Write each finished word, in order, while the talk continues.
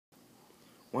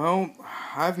Well,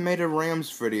 I've made a Rams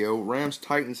video, Rams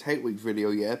Titans Hate Week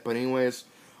video yet, but anyways,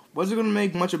 wasn't gonna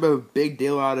make much of a big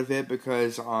deal out of it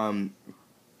because the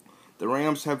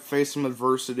Rams have faced some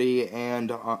adversity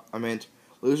and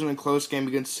losing a close game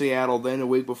against Seattle, then a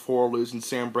week before losing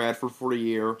Sam Bradford for the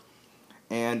year,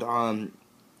 and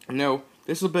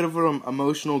this is a bit of an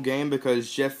emotional game because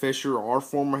Jeff Fisher, our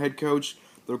former head coach,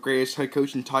 the greatest head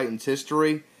coach in Titans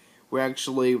history, we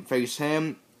actually face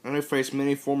him. And we face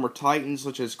many former Titans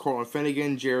such as Cortland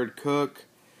Finnegan, Jared Cook,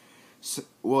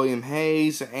 William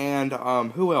Hayes, and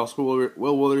who else? Will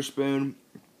Witherspoon,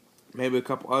 maybe a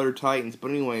couple other Titans.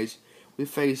 But anyways, we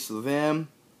face them,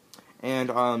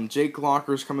 and Jake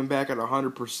Locker's coming back at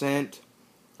 100%.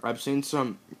 I've seen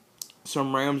some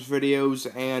Rams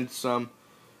videos and some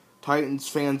Titans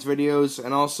fans videos,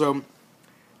 and also I'd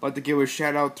like to give a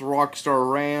shout out to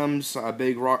Rockstar Rams, a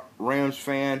big Rams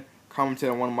fan, commented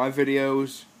on one of my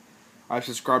videos. I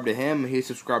subscribed to him, he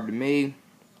subscribed to me.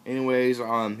 Anyways,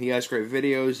 he has great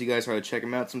videos. You guys gotta check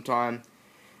him out sometime.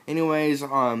 Anyways,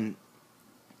 I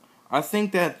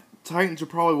think that Titans will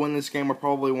probably win this game by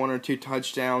probably 1 or 2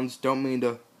 touchdowns. Don't mean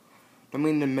to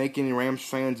make any Rams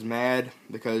fans mad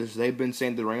because they've been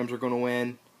saying the Rams are gonna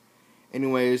win.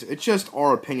 Anyways, it's just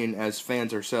our opinion as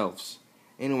fans ourselves.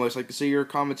 Anyways, like to see your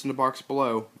comments in the box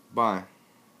below. Bye.